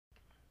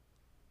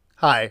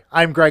Hi,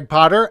 I'm Greg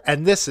Potter,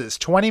 and this is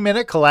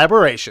 20-Minute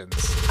Collaborations.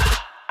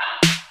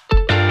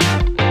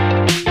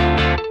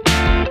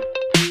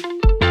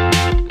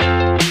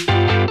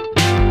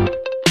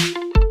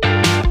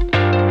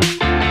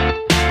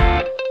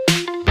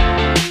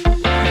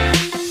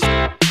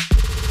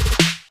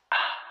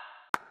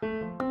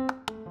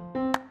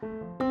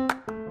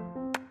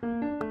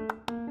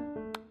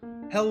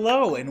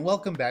 Hello, and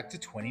welcome back to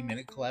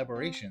 20-Minute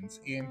Collaborations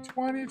in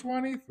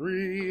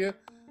 2023,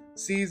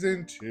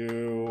 Season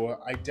 2.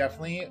 I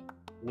definitely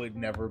would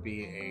never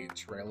be a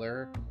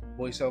trailer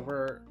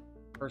voiceover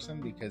person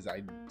because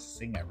I'd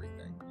sing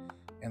everything,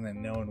 and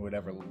then no one would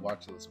ever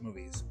watch those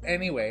movies.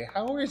 Anyway,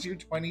 how is your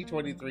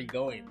 2023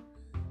 going?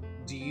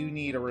 Do you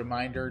need a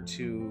reminder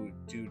to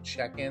do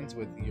check-ins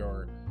with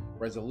your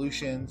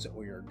resolutions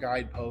or your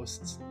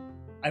guideposts?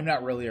 I'm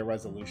not really a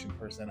resolution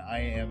person. I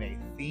am a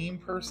theme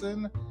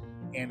person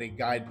and a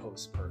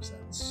guidepost person.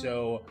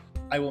 So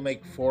I will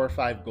make 4 or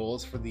 5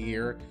 goals for the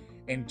year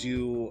and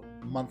do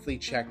monthly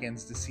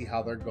check-ins to see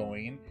how they're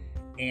going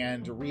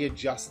and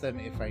readjust them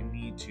if I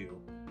need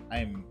to.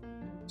 I'm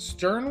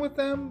stern with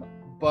them,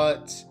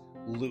 but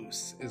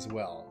loose as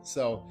well.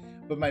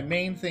 But my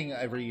main thing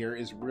every year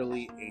is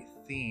really a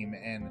theme,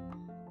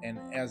 and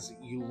as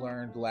you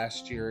learned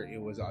last year, it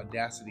was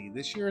audacity.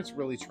 This year it's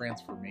really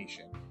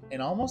transformation,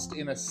 and almost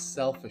in a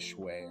selfish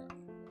way.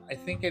 I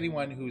think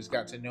anyone who's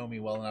got to know me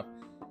well enough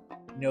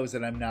knows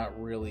that I'm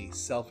not really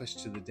selfish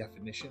to the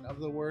definition of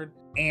the word,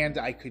 and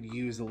I could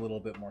use a little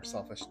bit more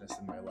selfishness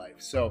in my life.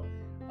 So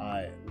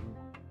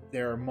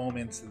there are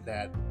moments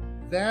that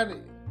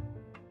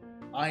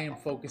I am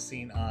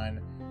focusing on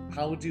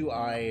how do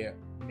I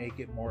make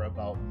it more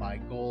about my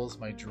goals,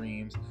 my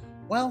dreams,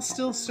 while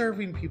still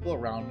serving people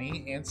around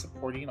me and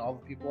supporting all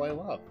the people I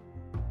love.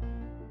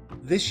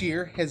 This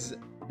year has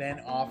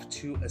been off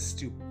to a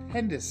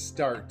stupendous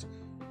start.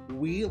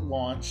 We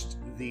launched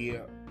the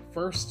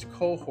first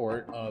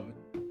cohort of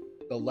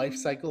the Life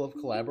Cycle of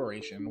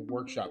Collaboration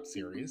workshop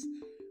series.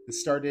 It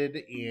started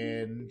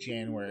in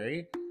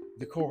January.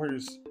 The cohort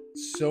is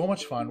so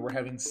much fun. We're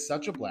having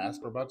such a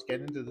blast. We're about to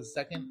get into the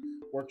second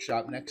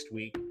workshop next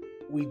week.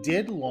 We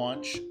did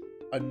launch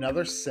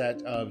another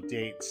set of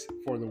dates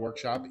for the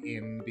workshop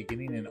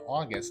beginning in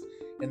August,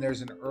 and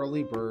there's an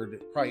early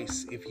bird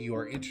price if you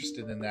are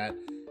interested in that.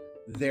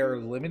 There are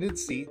limited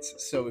seats,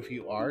 so if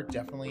you are,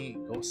 definitely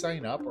go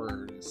sign up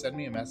or send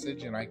me a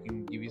message and I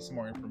can give you some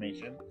more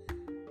information.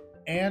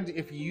 And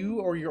if you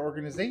or your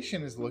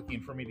organization is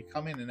looking for me to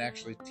come in and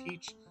actually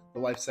teach the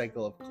Life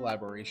Cycle of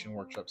Collaboration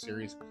workshop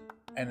series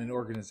at an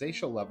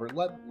organizational level,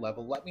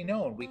 let me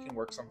know and we can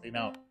work something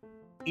out.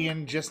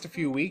 In just a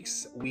few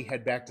weeks, we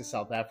head back to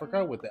South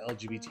Africa with the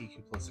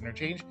LGBTQ plus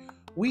interchange.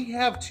 We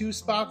have 2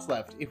 spots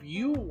left. If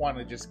you want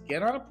to just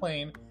get on a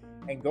plane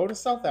and go to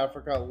South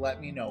Africa,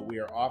 let me know. We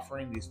are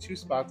offering these 2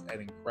 spots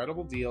at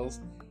incredible deals.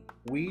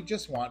 We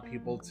just want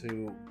people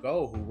to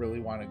go who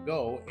really want to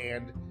go,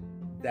 and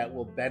that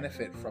will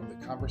benefit from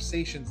the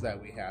conversations that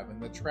we have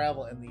and the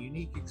travel and the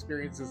unique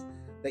experiences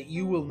that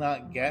you will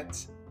not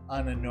get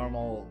on a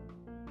normal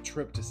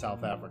trip to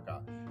South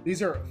Africa.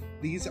 These are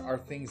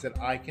things that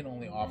I can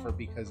only offer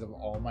because of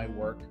all my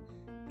work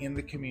in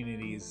the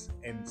communities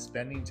and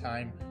spending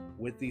time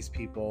with these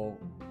people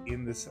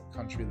in this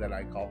country that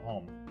I call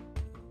home.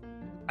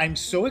 I'm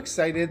so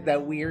excited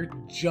that we are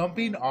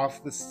jumping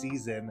off the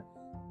season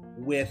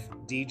with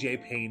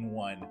DJ Payne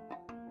 1.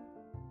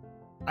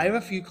 I have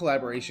a few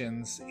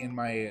collaborations in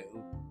my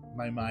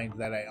mind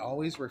that I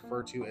always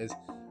refer to as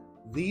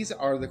these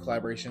are the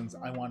collaborations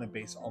I want to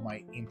base all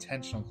my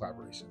intentional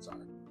collaborations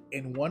on.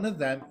 And one of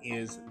them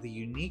is the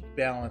unique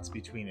balance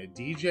between a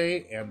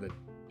DJ and the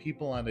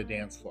people on the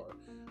dance floor.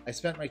 I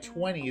spent my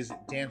 20s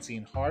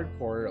dancing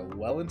hardcore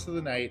well into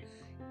the night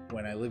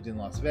when I lived in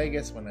Las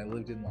Vegas, when I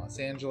lived in Los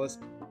Angeles.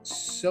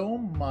 So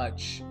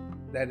much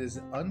that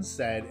is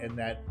unsaid and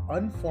that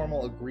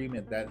informal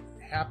agreement that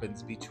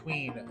happens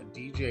between a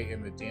DJ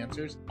and the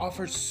dancers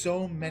offers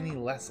so many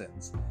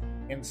lessons.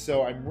 And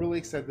so I'm really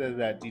excited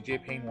that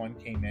DJ Payne 1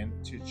 came in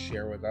to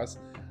share with us.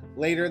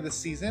 Later this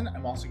season,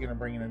 I'm also going to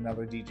bring in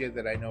another DJ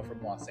that I know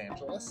from Los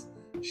Angeles.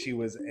 She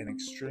was an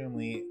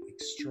extremely,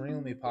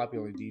 extremely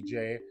popular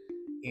DJ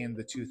in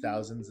the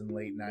 2000s and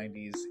late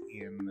 90s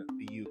in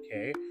the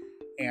UK.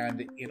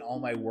 And in all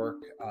my work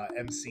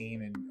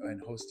emceeing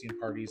and hosting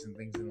parties and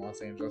things in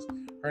Los Angeles,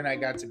 her and I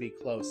got to be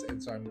close.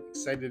 And so I'm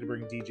excited to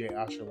bring DJ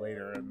Asha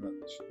later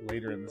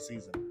in the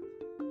season.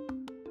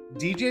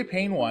 DJ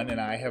Payne 1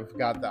 and I have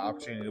got the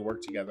opportunity to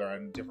work together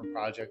on different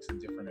projects and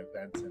different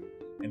events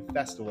and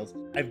festivals.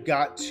 I've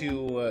got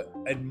to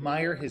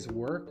admire his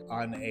work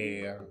on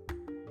a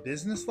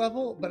business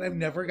level, but I've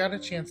never got a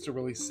chance to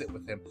really sit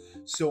with him.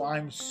 So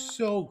I'm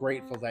so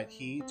grateful that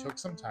he took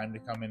some time to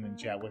come in and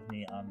chat with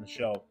me on the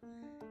show.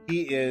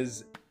 He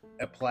is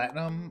a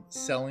platinum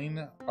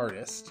selling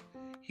artist.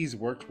 He's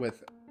worked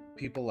with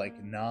people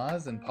like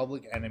Nas and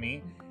Public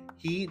Enemy.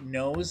 He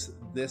knows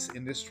this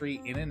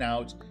industry in and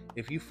out.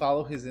 If you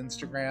follow his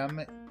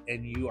Instagram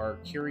and you are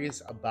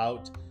curious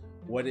about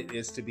what it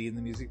is to be in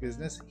the music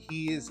business,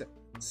 he is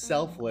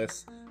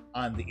selfless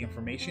on the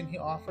information he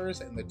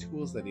offers and the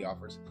tools that he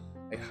offers.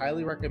 I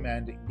highly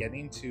recommend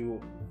getting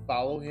to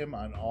follow him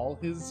on all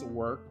his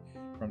work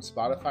from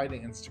Spotify to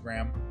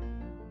Instagram.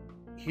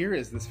 Here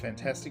is this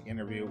fantastic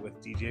interview with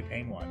DJ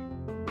Payne 1.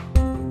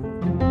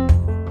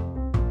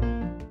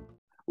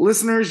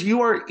 Listeners,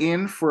 you are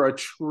in for a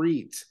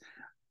treat.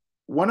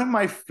 One of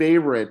my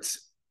favorite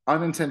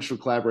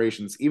unintentional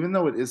collaborations, even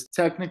though it is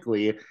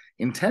technically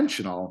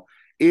intentional,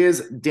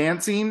 is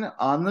dancing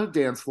on the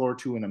dance floor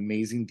to an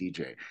amazing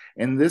DJ.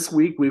 And this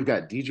week we've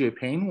got DJ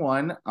Payne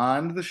 1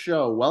 on the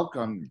show.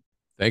 Welcome.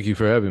 Thank you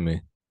for having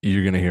me.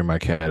 You're going to hear my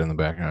cat in the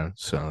background,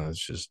 so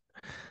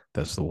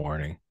that's the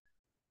warning.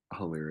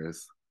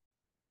 Hilarious.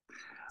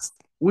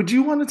 Would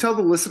you want to tell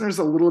the listeners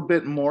a little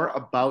bit more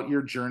about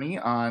your journey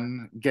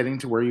on getting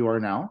to where you are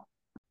now?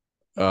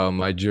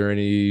 My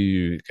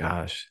journey,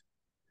 gosh,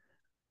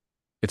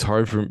 it's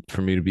hard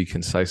for me to be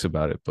concise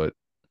about it, but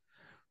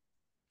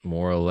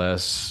more or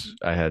less,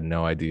 I had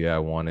no idea I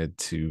wanted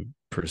to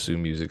pursue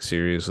music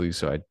seriously,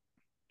 so I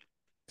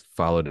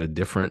followed a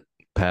different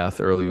path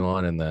early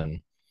on, and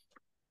then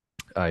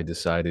I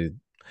decided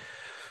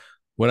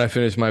when I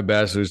finished my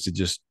bachelor's to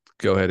just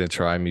go ahead and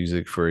try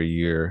music for a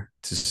year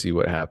to see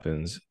what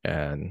happens.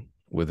 And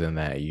within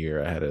that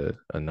year, I had a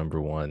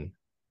 #1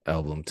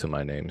 album to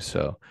my name.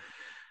 So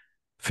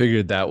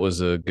figured that was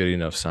a good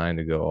enough sign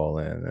to go all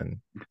in. And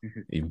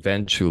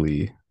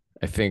eventually,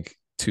 I think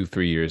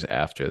 2-3 years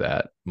after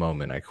that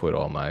moment, I quit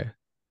all my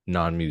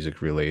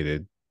non-music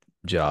related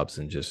jobs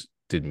and just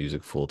did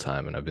music full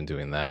time. And I've been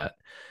doing that.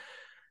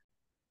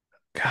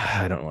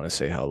 God, I don't want to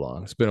say how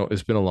long. It's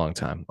been a long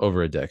time,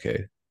 over a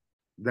decade.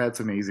 That's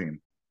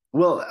amazing.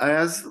 Well,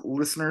 as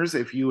listeners,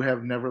 if you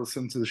have never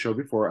listened to the show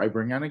before, I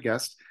bring on a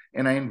guest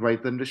and I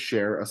invite them to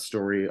share a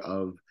story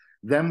of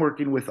them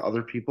working with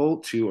other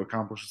people to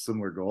accomplish a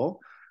similar goal.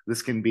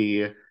 This can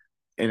be an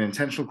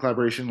intentional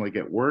collaboration like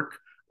at work,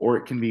 or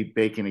it can be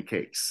baking a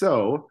cake.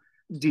 So,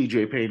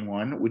 DJ Payne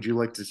 1, would you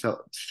like to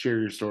share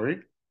your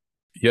story?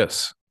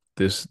 Yes.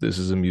 This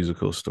is a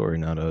musical story,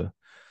 not a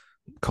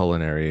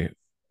culinary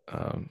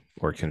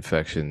or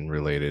confection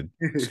related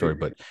story,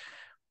 but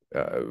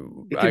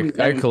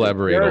I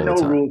collaborate all the time. There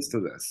are no rules to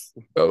this.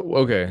 Oh,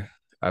 okay.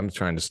 I'm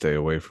trying to stay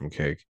away from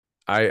cake.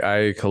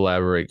 I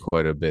collaborate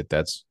quite a bit.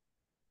 That's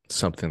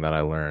something that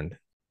I learned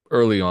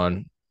early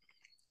on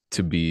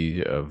to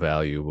be a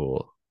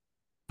valuable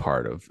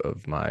part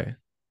of my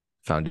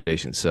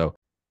foundation. So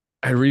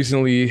I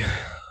recently,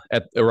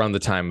 at around the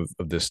time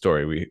of this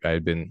story, I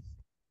had been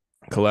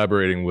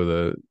collaborating with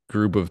a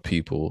group of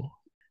people,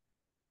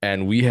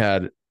 and we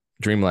had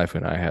Dreamlife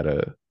and I had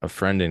a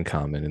friend in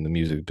common in the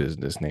music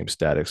business named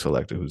Static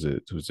Selector, who's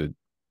a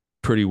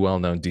pretty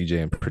well-known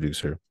DJ and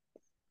producer.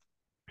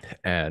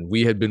 And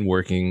we had been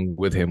working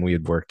with him. We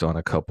had worked on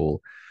a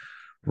couple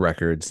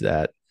records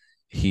that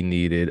he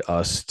needed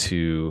us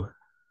to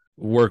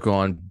work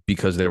on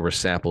because there were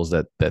samples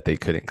that they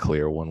couldn't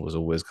clear. One was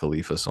a Wiz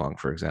Khalifa song,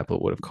 for example.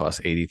 It would have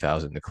cost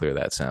 $80,000 to clear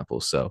that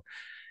sample. So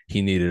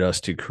he needed us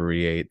to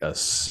create a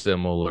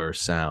similar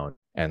sound.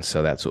 And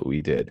so that's what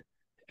we did.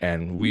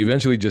 And we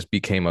eventually just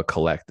became a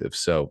collective.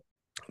 So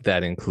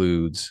that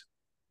includes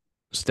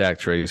Stack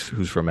Trace,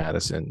 who's from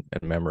Madison,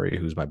 and Memory,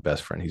 who's my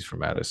best friend. He's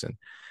from Madison.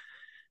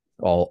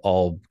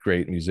 All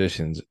great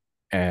musicians.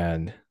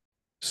 And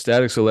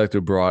Static Selector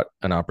brought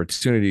an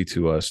opportunity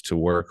to us to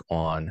work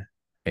on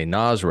a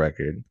Nas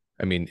record.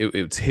 I mean,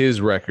 it's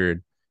his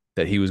record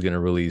that he was going to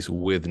release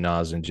with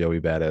Nas and Joey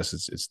Badass.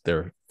 It's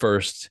their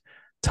first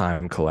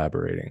time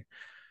collaborating,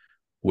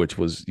 which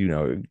was,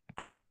 a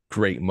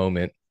great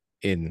moment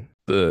in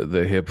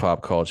the hip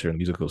hop culture and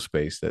musical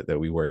space that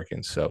we work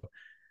in. So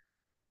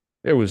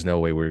there was no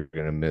way we were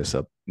going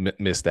to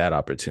miss that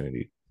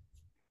opportunity.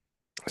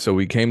 So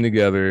we came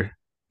together.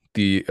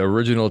 The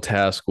original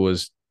task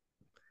was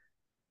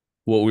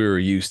what we were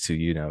used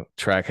to,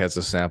 track has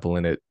a sample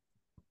in it,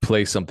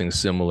 play something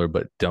similar,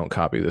 but don't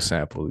copy the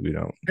sample. We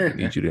don't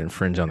need you to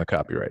infringe on the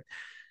copyright.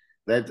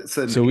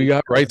 So we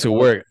got right to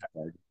work.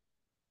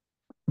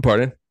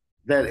 Pardon?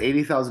 That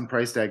 80,000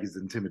 price tag is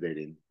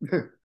intimidating.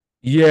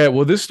 Yeah,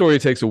 well, this story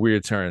takes a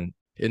weird turn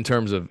in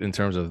terms of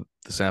the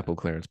sample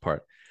clearance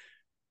part.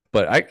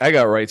 But I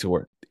got right to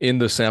work. In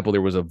the sample,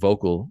 there was a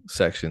vocal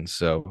section,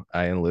 so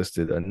I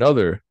enlisted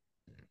another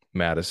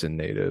Madison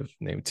native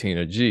named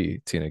Tina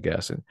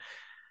Gasson,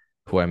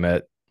 who I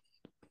met.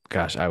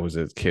 Gosh, I was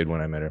a kid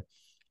when I met her.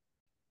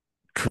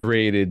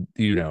 Created,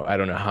 I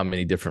don't know how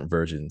many different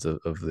versions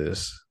of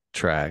this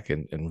track,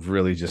 and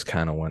really just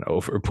kind of went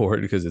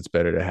overboard because it's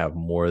better to have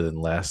more than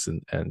less,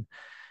 and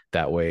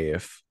that way,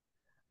 if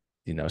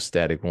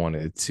Static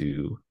wanted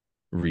to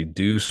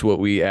reduce what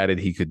we added,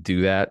 he could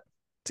do that.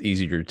 It's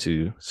easier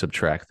to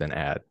subtract than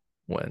add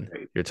when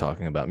you're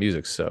talking about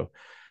music. So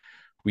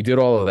we did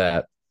all of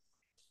that.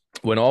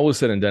 When all was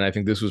said and done, I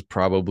think this was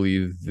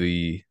probably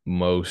the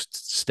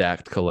most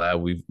stacked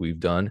collab we've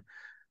done,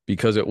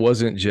 because it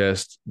wasn't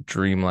just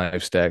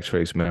Dreamlife, Stack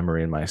Trace,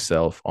 Memory, and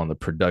myself on the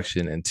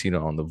production, and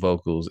Tina on the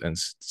vocals, and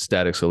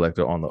Static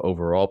Selector on the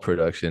overall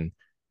production,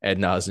 and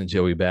Nas and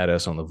Joey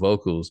Badass on the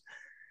vocals.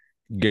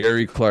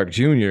 Gary Clark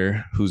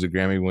Jr., who's a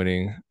Grammy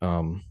winning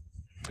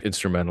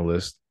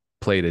instrumentalist,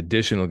 played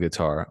additional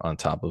guitar on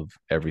top of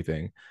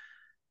everything.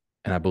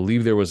 And I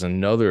believe there was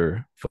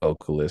another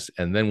vocalist.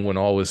 And then when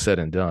all was said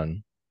and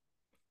done,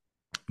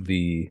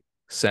 the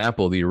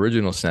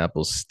original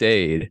sample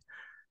stayed,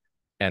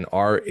 and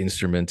our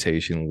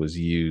instrumentation was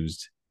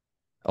used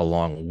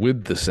along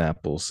with the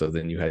sample. So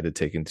then you had to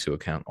take into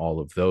account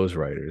all of those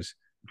writers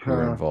who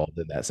were involved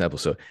in that sample.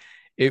 So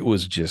it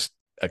was just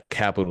a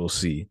capital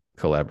C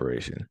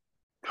collaboration.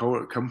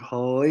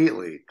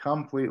 Completely.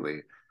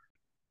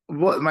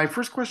 Well, my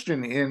first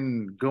question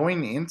in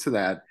going into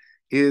that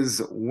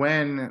is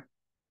when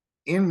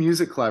in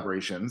music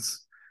collaborations,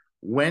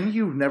 when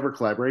you've never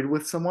collaborated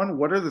with someone,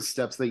 what are the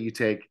steps that you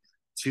take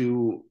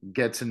to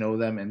get to know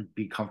them and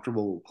be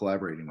comfortable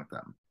collaborating with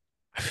them?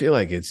 I feel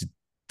like it's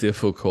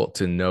difficult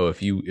to know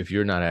if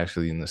you're not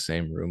actually in the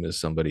same room as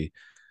somebody,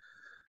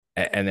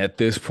 and at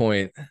this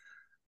point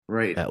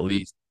Right. at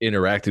least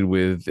interacted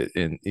with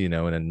in in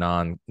a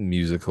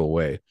non-musical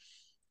way.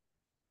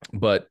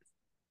 But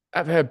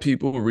I've had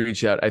people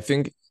reach out. I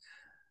think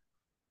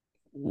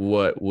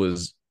what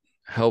was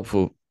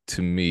helpful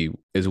to me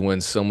is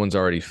when someone's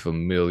already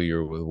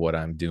familiar with what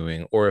I'm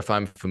doing, or if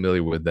I'm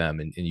familiar with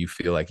them and you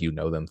feel like you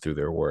know them through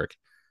their work.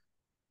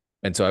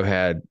 And so I've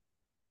had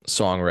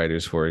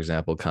songwriters, for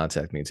example,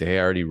 contact me and say, "Hey,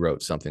 I already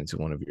wrote something to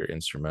one of your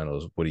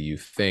instrumentals. What do you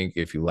think?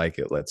 If you like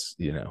it, let's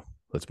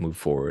move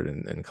forward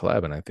and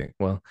collab." And I think,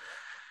 well,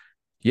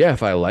 yeah,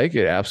 if I like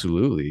it,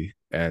 absolutely.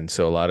 And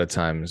so a lot of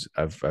times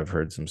I've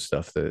heard some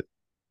stuff that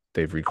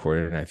they've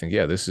recorded, and I think,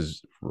 yeah, this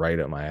is right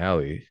up my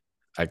alley.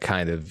 I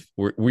kind of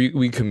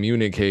we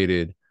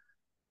communicated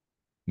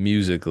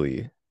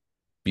musically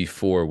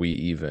before we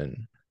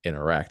even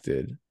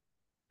interacted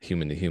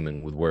human to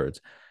human with words.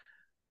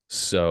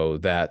 So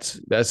that's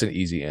an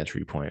easy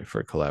entry point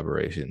for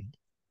collaboration.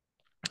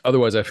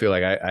 Otherwise, I feel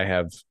like I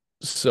have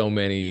so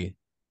many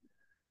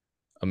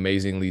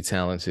amazingly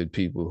talented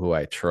people who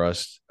I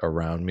trust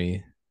around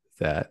me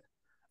that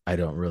I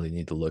don't really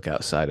need to look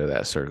outside of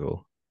that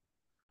circle.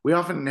 We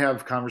often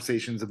have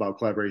conversations about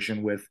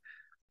collaboration with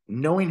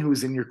knowing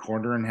who's in your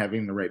corner and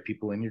having the right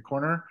people in your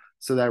corner.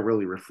 So that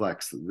really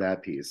reflects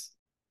that piece.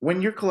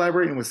 When you're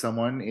collaborating with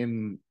someone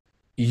in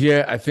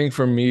Yeah, I think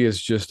for me,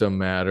 it's just a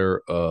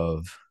matter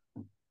of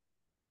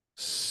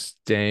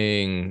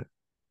staying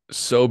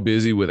so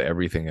busy with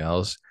everything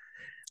else.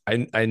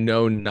 I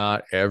know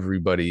not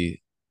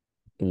everybody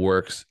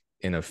works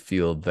in a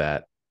field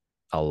that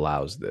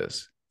allows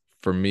this.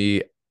 For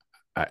me,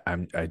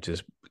 I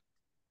just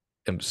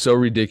am so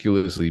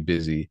ridiculously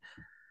busy,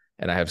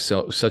 and I have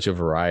such a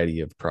variety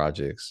of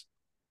projects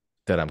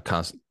that I'm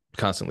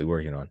constantly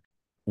working on.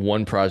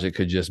 One project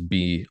could just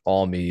be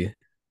all me.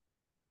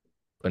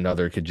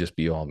 Another could just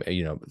be all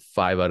me.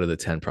 5 out of the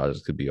 10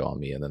 projects could be all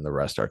me, and then the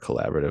rest are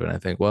collaborative. And I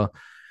think, well,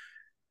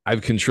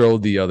 I've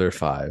controlled the other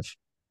five.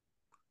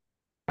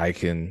 I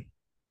can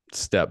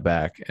step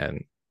back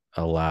and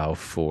allow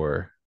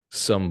for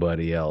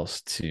somebody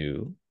else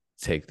to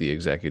take the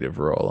executive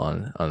role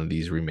on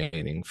these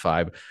remaining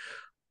five.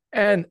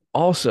 And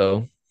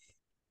also,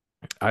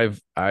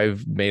 I've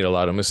made a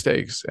lot of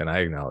mistakes, and I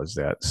acknowledge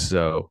that.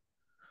 So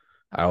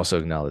I also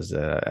acknowledge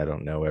that I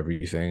don't know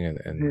everything,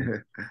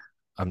 and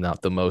I'm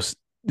not the most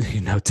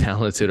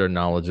talented or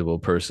knowledgeable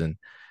person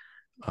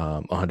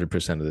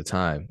 100% of the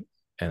time.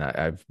 And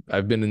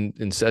I've been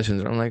in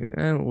sessions where I'm like,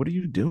 what are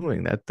you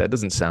doing? That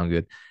doesn't sound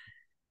good.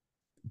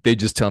 They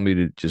just tell me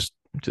to just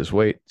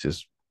wait,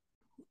 just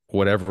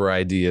whatever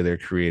idea they're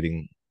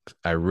creating.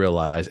 I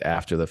realize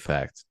after the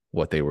fact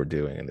what they were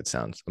doing, and it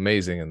sounds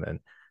amazing, and then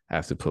I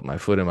have to put my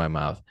foot in my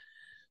mouth.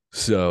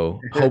 So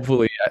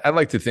hopefully, I'd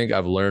like to think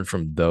I've learned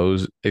from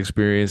those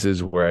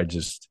experiences where I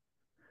just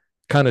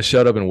kind of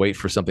shut up and wait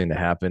for something to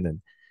happen.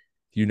 And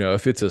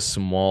if it's a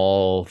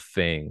small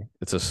thing,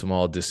 it's a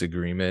small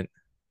disagreement,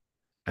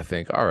 I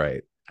think, all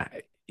right,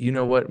 you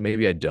know what?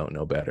 Maybe I don't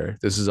know better.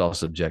 This is all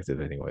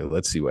subjective anyway.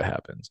 Let's see what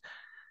happens.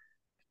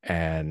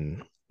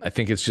 And I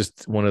think it's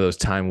just one of those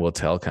time will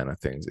tell kind of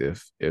things.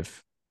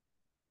 If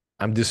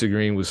I'm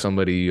disagreeing with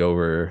somebody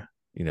over,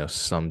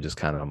 some just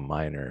kind of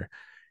minor,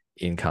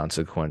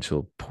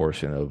 inconsequential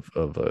portion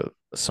of a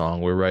song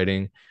we're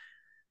writing,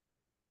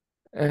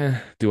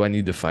 do I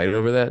need to fight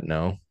over that?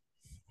 No.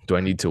 Do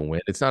I need to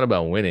win? It's not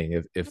about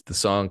winning. If the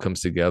song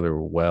comes together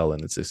well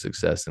and it's a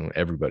success, then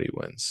everybody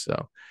wins.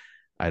 So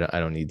I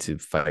don't need to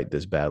fight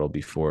this battle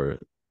before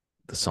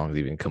the song's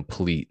even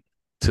complete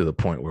to the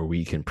point where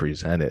we can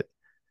present it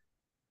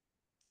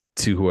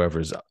to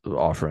whoever's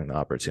offering the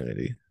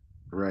opportunity.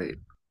 Right.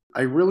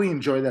 I really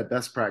enjoy that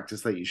best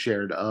practice that you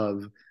shared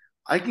of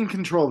I can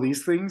control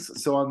these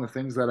things. So on the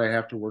things that I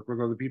have to work with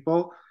other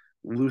people,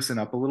 loosen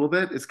up a little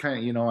bit. It's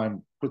kind of,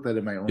 I'm put that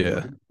in my own Yeah.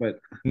 words, but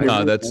I No,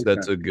 really that's like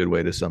that's that. a good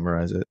way to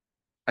summarize it.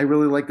 I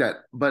really like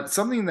that. But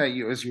something that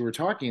as you were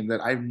talking that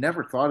I've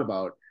never thought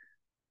about,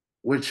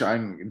 which I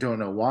don't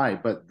know why,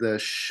 but the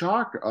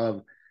shock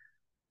of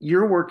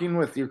you're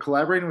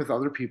collaborating with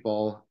other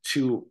people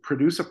to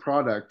produce a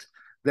product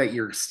that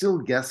you're still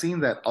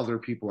guessing that other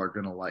people are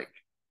going to like.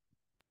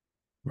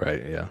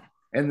 Right. Yeah.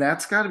 And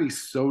that's got to be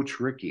so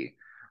tricky.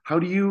 How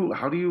do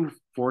you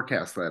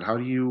forecast that? How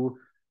do you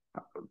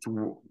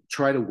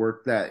try to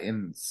work that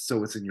in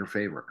so it's in your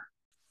favor?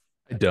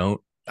 I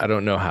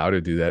don't know how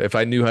to do that. If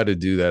I knew how to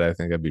do that, I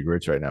think I'd be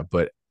rich right now.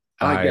 But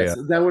I I guess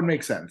that would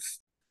make sense.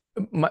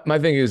 my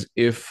thing is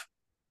if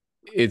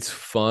it's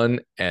fun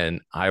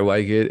and I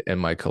like it and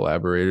my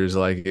collaborators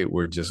like it,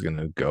 we're just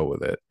gonna go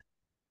with it.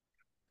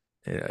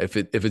 You know, if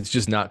it's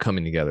just not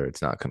coming together,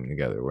 it's not coming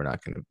together. We're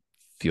not gonna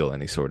feel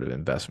any sort of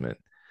investment.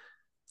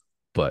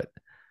 But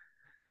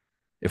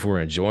if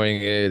we're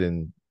enjoying it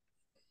and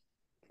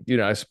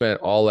I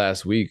spent all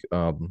last week,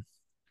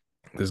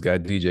 this guy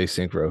DJ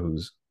Synchro,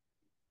 who's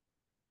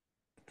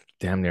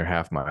damn near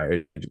half my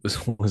age,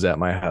 was at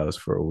my house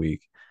for a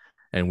week,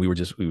 and we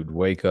would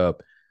wake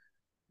up,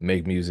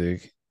 make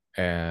music,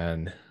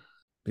 and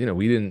we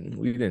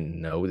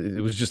didn't know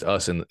it was just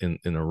us in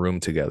a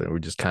room together. We're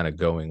just kind of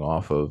going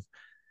off of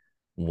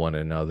one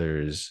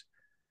another's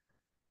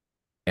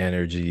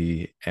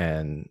energy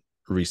and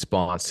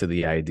response to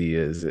the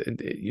ideas.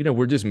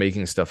 We're just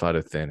making stuff out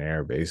of thin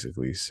air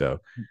basically. So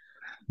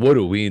what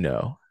do we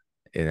know?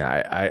 And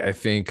I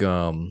think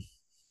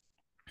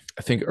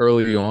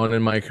early on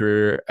in my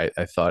career,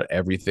 I thought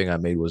everything I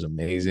made was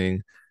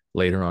amazing.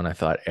 Later on, I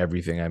thought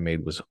everything I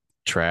made was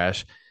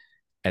trash.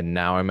 And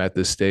now I'm at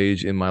this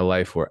stage in my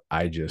life where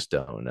I just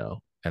don't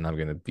know. And I'm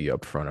gonna be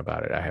upfront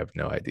about it. I have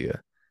no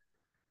idea.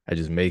 I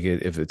just make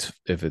it. If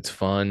it's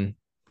fun,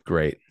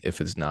 great. If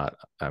it's not,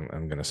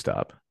 I'm gonna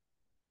stop.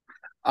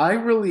 I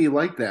really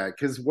like that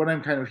because what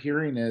I'm kind of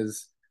hearing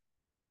is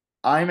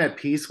I'm at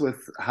peace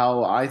with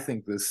how I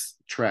think this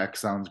track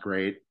sounds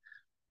great.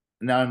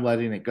 Now I'm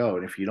letting it go.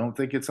 And if you don't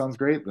think it sounds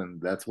great, then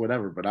that's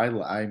whatever. But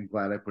I'm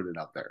glad I put it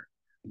out there.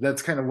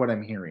 That's kind of what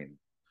I'm hearing.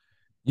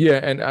 Yeah,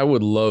 and I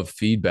would love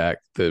feedback.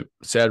 The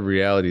sad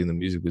reality in the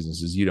music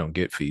business is you don't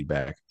get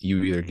feedback.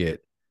 You either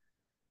get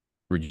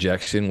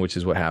rejection, which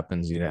is what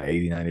happens,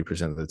 80,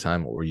 90% of the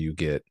time, or you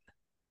get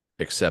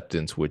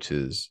acceptance, which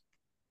is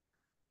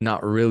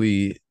not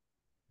really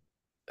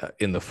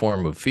in the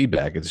form of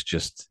feedback. It's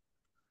just,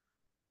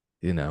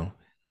 you know,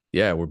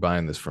 yeah, we're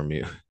buying this from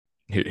you.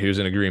 Here's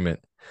an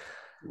agreement.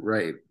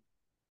 Right.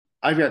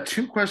 I've got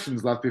two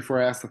questions left before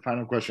I ask the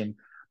final question.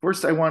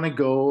 First, I want to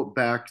go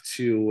back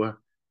to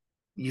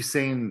you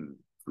saying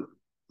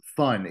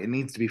fun. It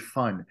needs to be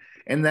fun.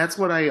 And that's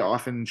what I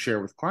often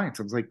share with clients.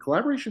 I was like,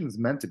 collaboration is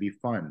meant to be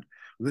fun.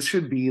 This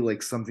should be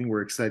like something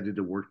we're excited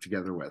to work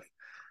together with.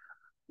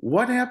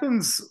 What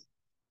happens?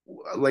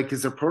 Like,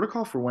 is there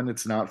protocol for when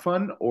it's not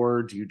fun,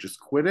 or do you just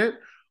quit it?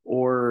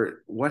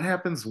 Or what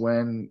happens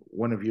when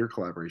one of your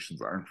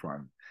collaborations aren't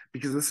fun?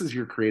 Because this is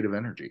your creative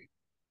energy.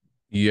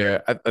 Yeah,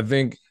 I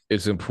think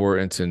it's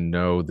important to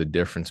know the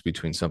difference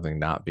between something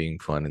not being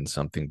fun and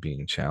something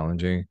being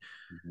challenging.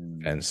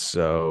 Mhm. And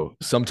so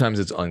sometimes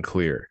it's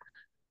unclear.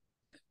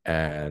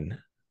 And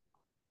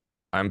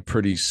I'm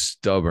pretty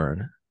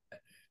stubborn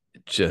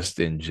just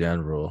in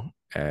general.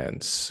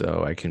 And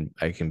so I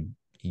can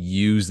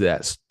use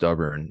that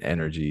stubborn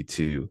energy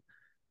to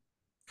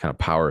kind of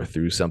power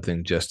through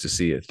something just to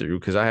see it through.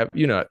 Cause I have,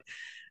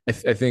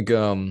 I think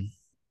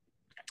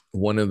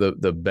one of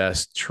the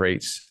best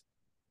traits,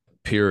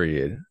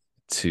 period,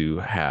 to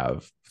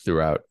have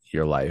throughout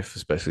your life,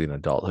 especially in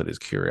adulthood, is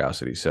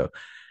curiosity. So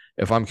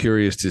if I'm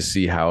curious to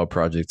see how a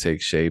project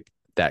takes shape,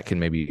 that can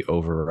maybe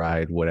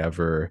override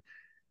whatever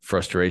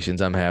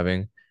frustrations I'm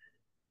having.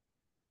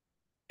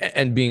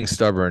 And being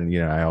stubborn,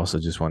 I also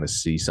just want to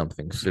see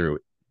something through.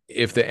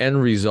 If the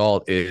end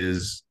result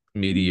is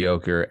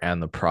mediocre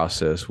and the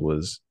process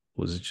was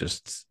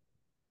just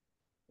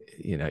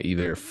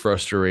either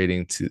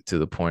frustrating to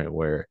the point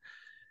where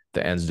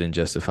the ends didn't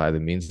justify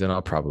the means, then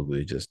I'll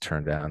probably just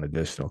turn down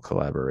additional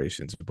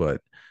collaborations.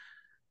 But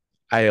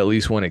I at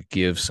least want to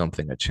give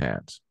something a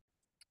chance.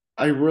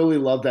 I really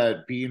love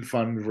that being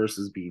fun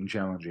versus being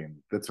challenging.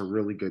 That's a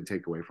really good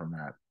takeaway from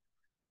that.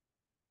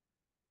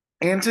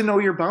 And to know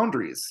your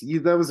boundaries.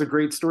 That was a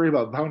great story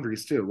about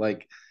boundaries too.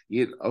 Like,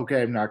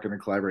 okay, I'm not going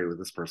to collaborate with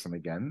this person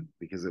again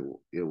because it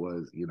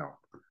was,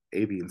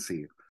 A, B, and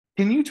C.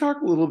 Can you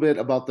talk a little bit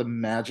about the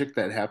magic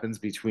that happens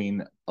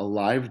between a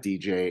live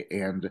DJ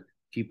and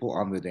people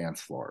on the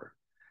dance floor?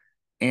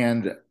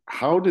 And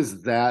how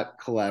does that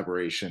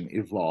collaboration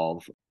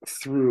evolve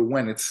through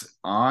when it's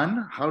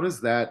on? How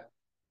does that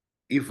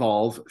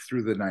evolve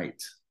through the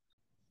night?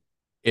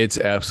 It's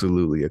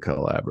absolutely a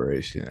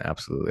collaboration.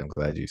 Absolutely. I'm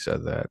glad you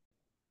said that.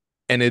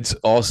 And it's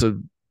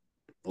also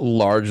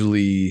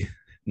largely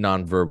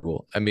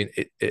nonverbal. I mean,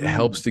 it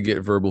helps Mm. to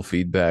get verbal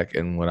feedback.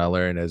 And when I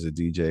learned as a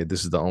DJ,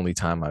 this is the only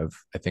time I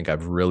think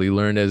I've really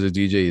learned as a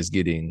DJ is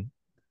getting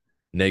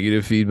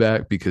negative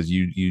feedback because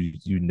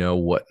you know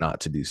what not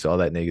to do. So all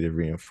that negative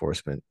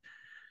reinforcement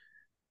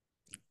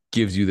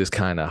gives you this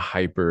kind of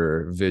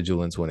hyper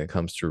vigilance when it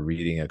comes to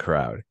reading a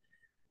crowd.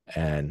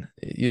 And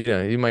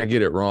you might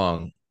get it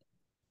wrong,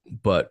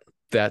 but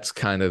that's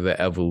kind of the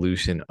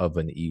evolution of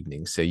an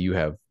evening. Say you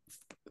have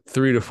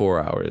 3 to 4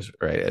 hours,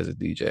 right, as a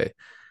DJ.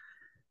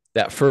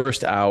 That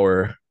first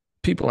hour,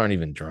 people aren't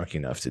even drunk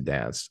enough to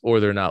dance, or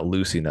they're not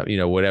loose enough,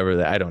 whatever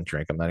that. I don't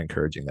drink. I'm not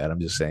encouraging that. I'm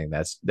just saying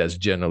that's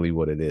generally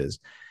what it is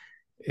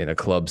in a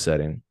club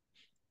setting.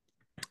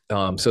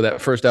 So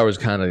that first hour is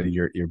kind of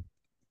your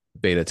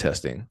beta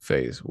testing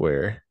phase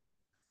where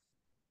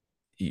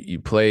you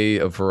play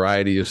a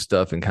variety of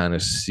stuff and kind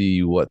of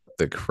see what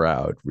the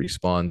crowd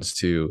responds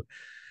to.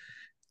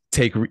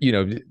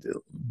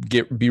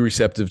 Be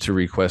receptive to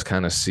requests,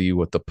 kind of see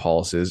what the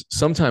pulse is.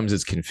 Sometimes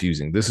it's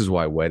confusing. This is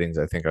why weddings,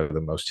 I think, are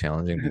the most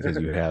challenging, because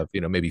you have,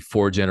 maybe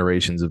 4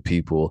 generations of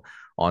people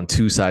on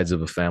 2 sides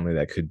of a family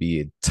that could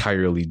be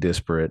entirely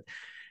disparate.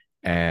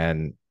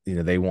 And,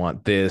 they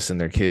want this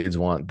and their kids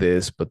want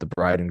this, but the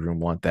bride and groom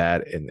want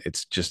that. And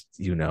it's just,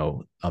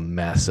 a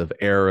mess of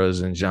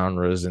eras and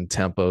genres and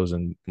tempos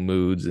and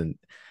moods. And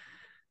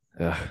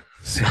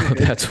so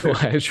that's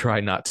why I try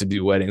not to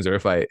do weddings, or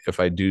if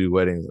I do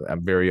weddings,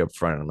 I'm very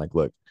upfront. I'm like,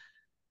 look,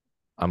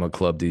 I'm a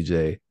club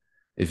DJ.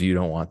 If you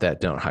don't want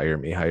that, don't hire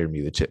me. Hire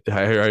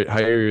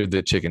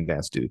the chicken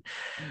dance dude.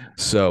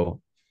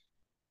 So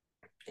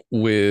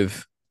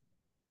with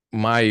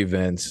my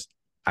events,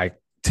 I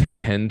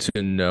tend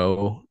to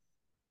know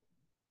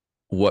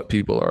what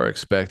people are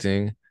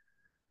expecting,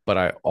 but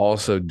I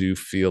also do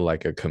feel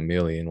like a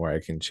chameleon where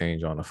I can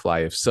change on the fly.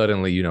 If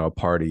suddenly, a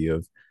party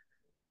of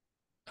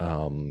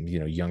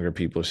younger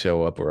people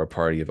show up, or a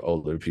party of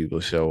older people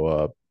show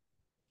up,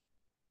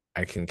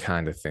 I can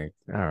kind of think,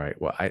 all right,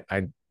 well,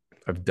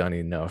 I've done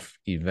enough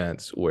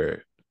events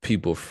where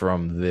people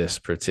from this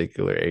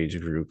particular age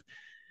group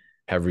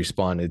have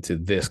responded to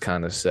this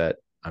kind of set.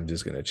 I'm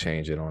just going to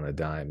change it on a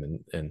dime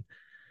and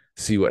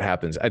see what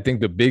happens. I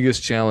think the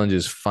biggest challenge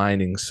is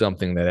finding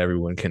something that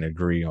everyone can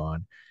agree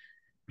on.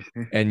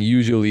 And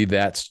usually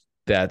that's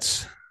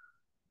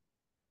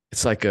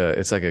it's like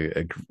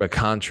a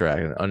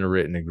contract, an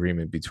unwritten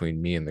agreement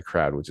between me and the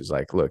crowd, which is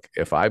like, look,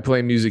 if I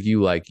play music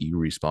you like, you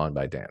respond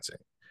by dancing.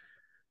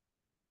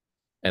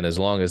 And as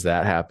long as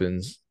that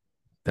happens,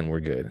 then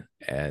we're good.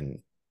 And,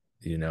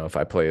 if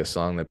I play a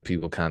song that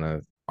people kind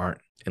of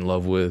aren't in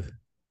love with,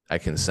 I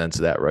can sense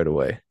that right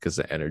away, because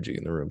the energy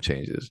in the room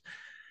changes.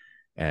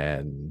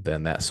 And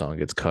then that song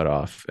gets cut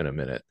off in a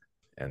minute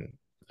and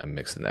I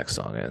mix the next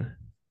song in.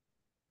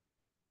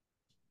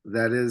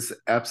 That is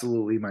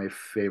absolutely my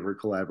favorite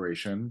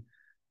collaboration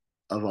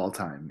of all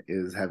time,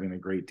 is having a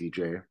great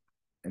DJ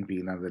and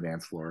being on the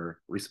dance floor,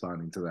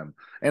 responding to them.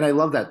 And I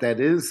love that. That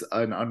is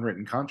an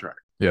unwritten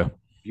contract. Yeah.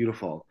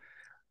 Beautiful.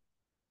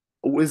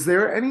 Was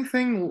there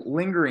anything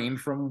lingering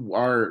from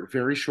our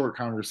very short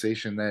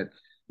conversation that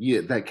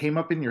came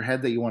up in your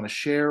head that you want to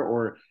share,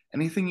 or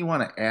anything you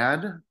want to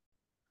add?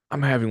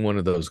 I'm having one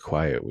of those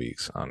quiet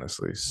weeks,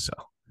 honestly. So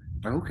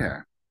Okay.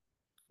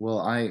 Well,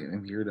 I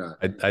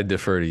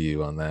defer to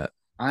you on that.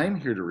 I'm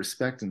here to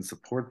respect and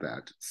support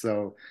that.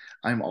 So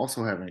I'm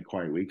also having a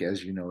quiet week,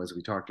 as you know, as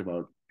we talked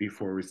about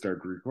before we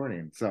started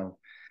recording. So,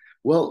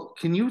 well,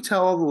 can you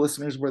tell all the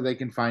listeners where they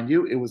can find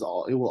you? It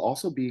will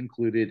also be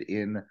included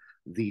in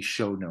the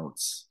show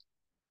notes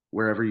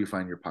wherever you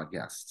find your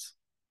podcasts.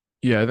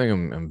 Yeah, I think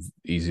I'm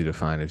easy to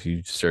find. If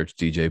you search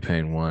DJ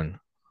Payne 1,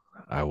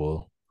 I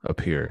will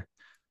appear.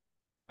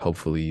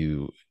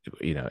 Hopefully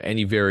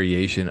any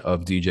variation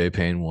of DJ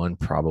Payne 1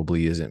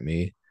 probably isn't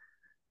me.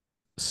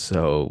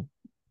 So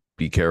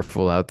be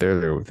careful out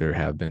there. There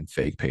have been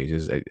fake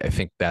pages. I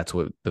think that's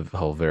what the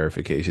whole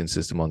verification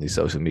system on these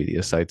social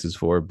media sites is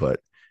for, but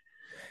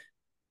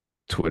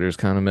Twitter's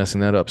kind of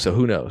messing that up. So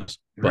who knows?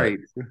 Right.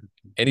 But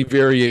any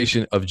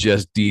variation of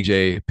just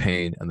DJ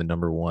Payne and the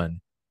number 1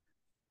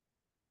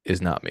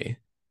 is not me.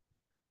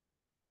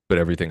 But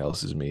everything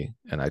else is me.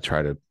 And I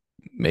try to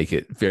make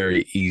it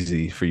very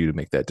easy for you to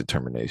make that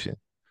determination.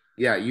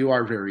 Yeah, you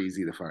are very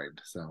easy to find.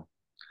 So,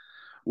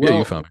 well, yeah,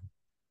 you found me.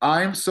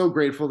 I'm so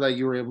grateful that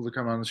you were able to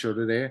come on the show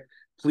today.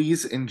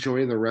 Please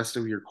enjoy the rest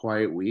of your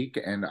quiet week,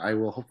 and I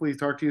will hopefully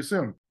talk to you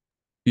soon.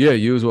 Yeah,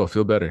 you as well.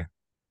 Feel better.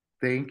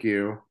 Thank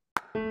you.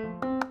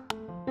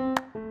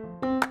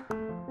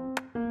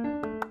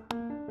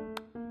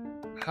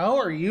 How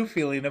are you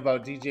feeling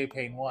about DJ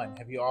Payne 1?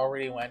 Have you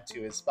already went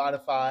to his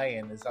Spotify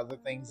and his other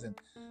things and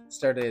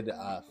started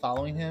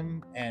following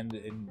him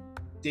and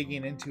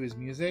digging into his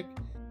music?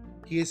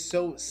 He is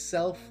so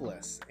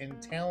selfless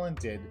and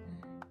talented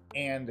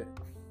and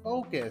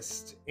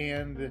focused,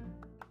 and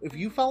if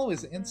you follow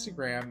his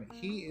Instagram,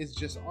 he is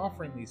just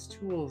offering these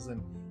tools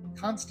and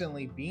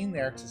constantly being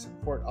there to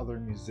support other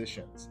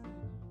musicians.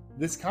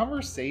 This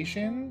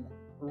conversation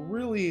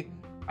really,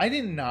 I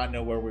did not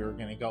know where we were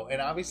going to go,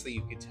 and obviously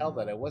you could tell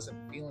that I wasn't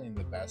feeling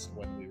the best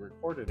when we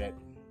recorded it,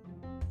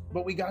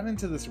 but we got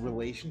into this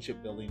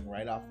relationship building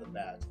right off the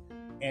bat,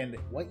 and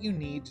what you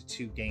need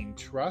to gain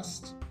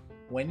trust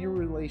when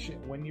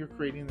you're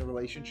creating the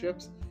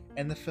relationships,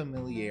 and the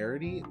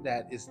familiarity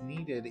that is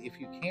needed if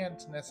you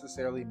can't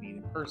necessarily meet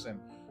in person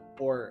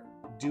or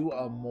do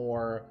a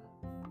more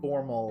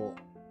formal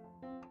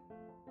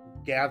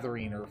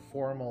gathering or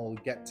formal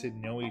get to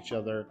know each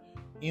other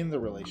in the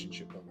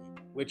relationship building,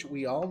 which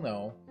we all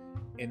know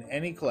in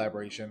any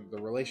collaboration, the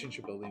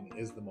relationship building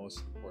is the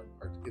most important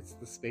part. It's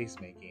the space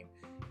making.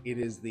 It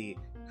is the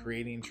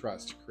creating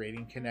trust,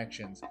 creating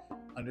connections,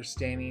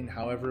 understanding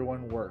how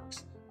everyone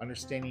works,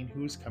 understanding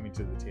who's coming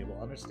to the table,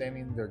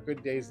 understanding their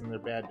good days and their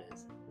bad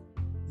days.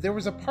 There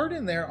was a part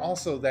in there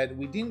also that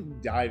we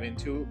didn't dive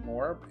into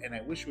more, and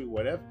I wish we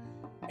would have.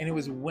 And it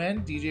was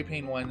when DJ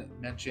Payne 1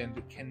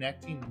 mentioned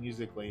connecting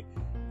musically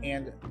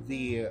and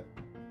the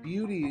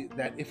beauty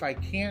that if I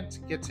can't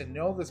get to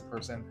know this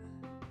person,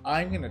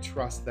 I'm going to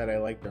trust that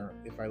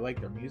if I like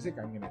their music,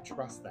 I'm going to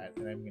trust that,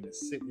 and I'm going to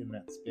sit in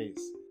that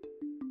space.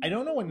 I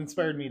don't know what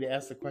inspired me to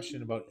ask the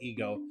question about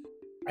ego.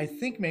 I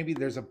think maybe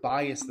there's a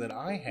bias that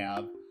I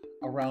have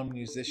around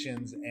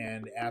musicians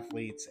and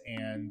athletes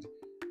and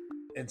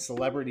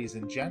celebrities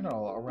in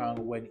general around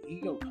when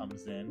ego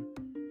comes in.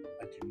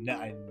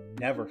 I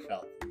never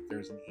felt that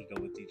there's an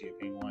ego with DJ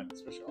Payne 1,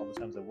 especially all the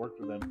times I've worked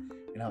with him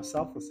and how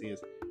selfless he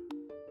is.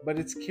 But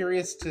it's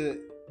curious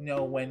to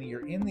know when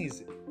you're in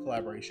these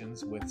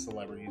collaborations with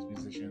celebrities,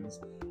 musicians,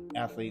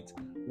 athletes,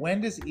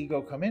 when does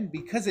ego come in?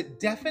 Because it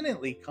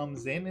definitely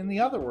comes in the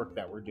other work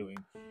that we're doing.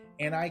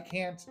 And I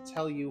can't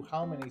tell you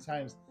how many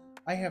times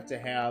I have to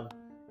have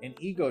an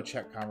ego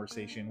check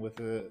conversation with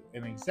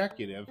an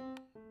executive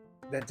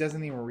that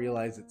doesn't even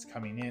realize it's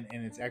coming in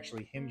and it's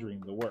actually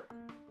hindering the work.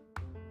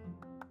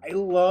 I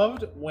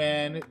loved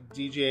when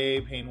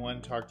DJ Payne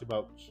 1 talked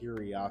about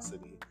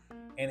curiosity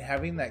and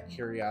having that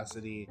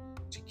curiosity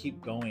to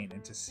keep going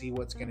and to see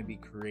what's going to be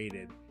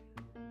created.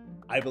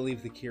 I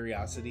believe the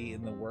curiosity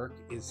in the work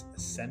is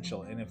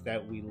essential, and if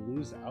that we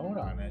lose out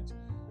on it,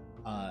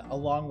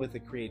 along with the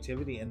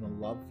creativity and the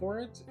love for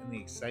it and the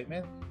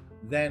excitement,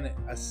 then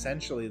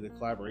essentially the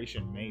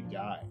collaboration may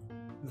die.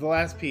 The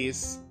last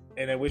piece,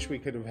 and I wish we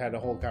could have had a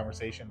whole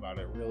conversation about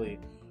it, really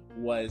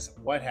was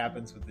what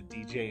happens with the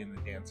DJ and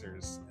the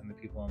dancers and the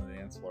people on the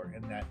dance floor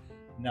and that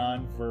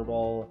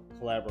non-verbal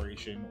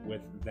collaboration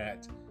with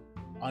that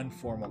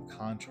informal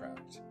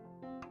contract.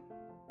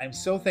 I'm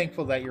so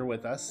thankful that you're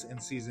with us in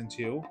season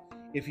 2.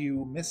 If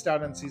you missed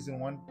out on season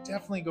 1,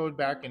 definitely go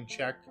back and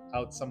check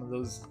out some of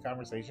those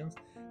conversations.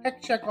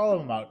 Heck, check all of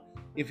them out.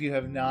 If you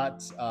have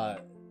not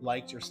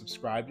liked or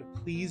subscribed,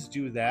 please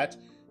do that.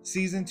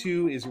 Season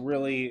 2 is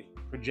really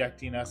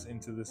projecting us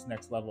into this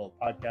next level of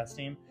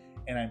podcasting,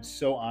 and I'm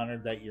so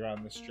honored that you're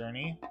on this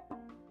journey.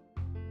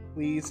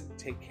 Please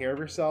take care of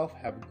yourself,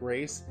 have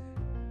grace,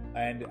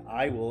 and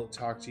I will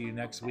talk to you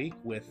next week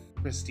with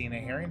Christina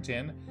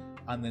Harrington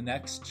on the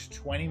next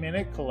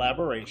 20-minute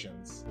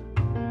collaborations.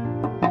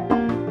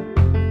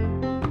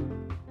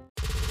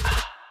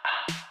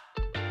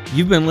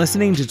 You've been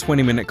listening to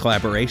 20-Minute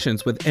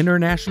Collaborations with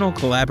international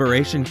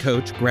collaboration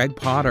coach Greg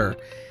Potter.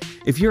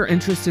 If you're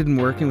interested in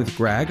working with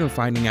Greg or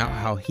finding out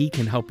how he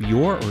can help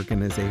your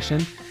organization,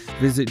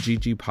 visit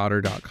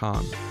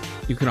ggpotter.com.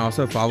 You can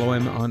also follow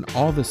him on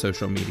all the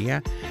social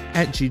media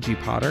at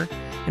ggpotter.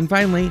 And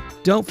finally,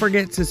 don't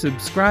forget to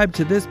subscribe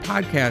to this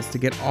podcast to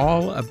get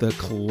all of the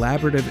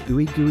collaborative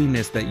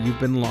ooey-gooeyness that you've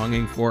been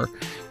longing for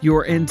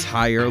your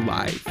entire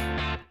life.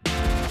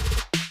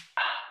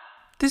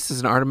 This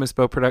is an Artemis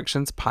Bow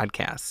Productions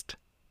podcast.